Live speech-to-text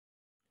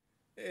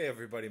Hey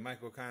everybody,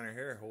 Michael O'Connor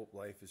here. Hope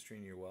life is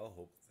treating you well.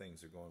 Hope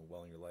things are going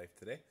well in your life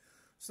today.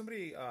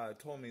 Somebody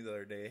told me the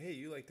other day, "Hey,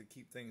 you like to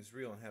keep things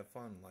real and have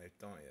fun in life,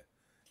 don't you?"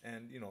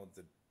 And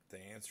the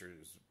answer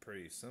is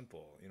pretty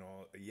simple.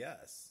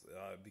 Yes,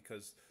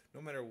 because no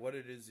matter what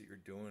it is that you're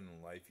doing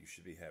in life, you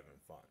should be having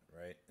fun,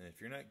 right? And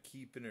if you're not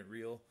keeping it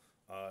real,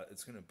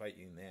 it's gonna bite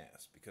you in the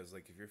ass. Because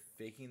like if you're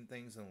faking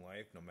things in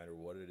life, no matter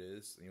what it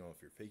is,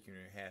 if you're faking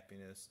your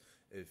happiness,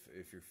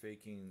 if you're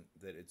faking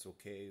that it's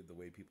okay the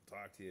way people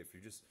talk to you, if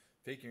you're just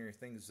faking your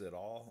things at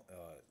all,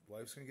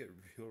 life's gonna get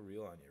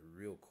real on you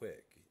real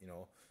quick.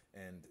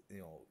 And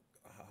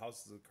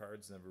houses of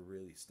cards never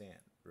really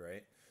stand,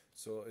 right?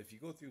 So if you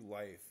go through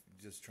life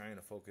just trying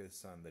to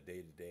focus on the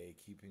day to day,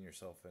 keeping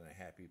yourself in a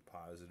happy,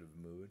 positive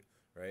mood,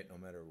 right? No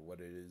matter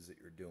what it is that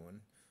you're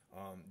doing,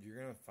 you're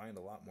gonna find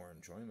a lot more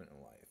enjoyment in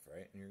life,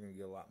 right? And you're gonna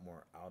get a lot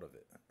more out of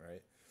it,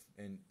 right?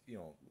 And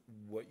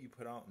what you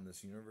put out in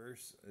this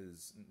universe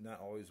is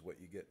not always what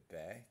you get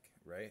back,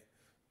 right?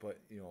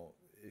 But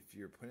if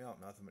you're putting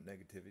out nothing but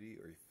negativity,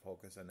 or you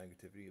focus on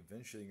negativity,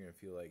 eventually you're gonna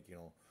feel like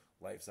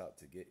life's out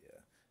to get you.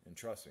 And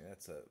trust me,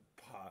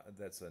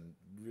 that's a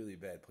really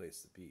bad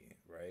place to be,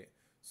 right?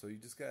 So you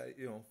just got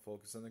to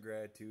focus on the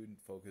gratitude,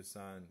 focus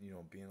on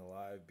being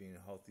alive, being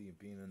healthy, and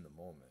being in the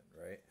moment,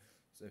 right?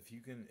 So if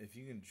you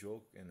can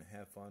joke and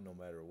have fun no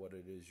matter what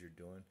it is you're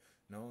doing,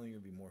 not only are you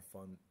gonna be more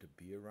fun to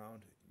be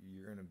around,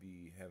 you're gonna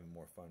be having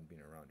more fun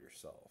being around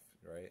yourself,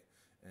 right?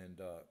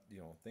 And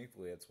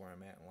thankfully that's where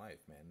I'm at in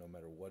life, man. No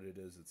matter what it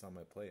is that's on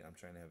my plate, I'm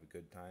trying to have a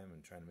good time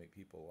and trying to make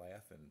people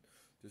laugh and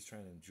just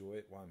trying to enjoy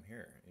it while I'm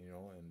here,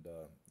 And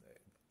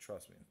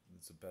trust me,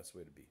 it's the best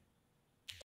way to be.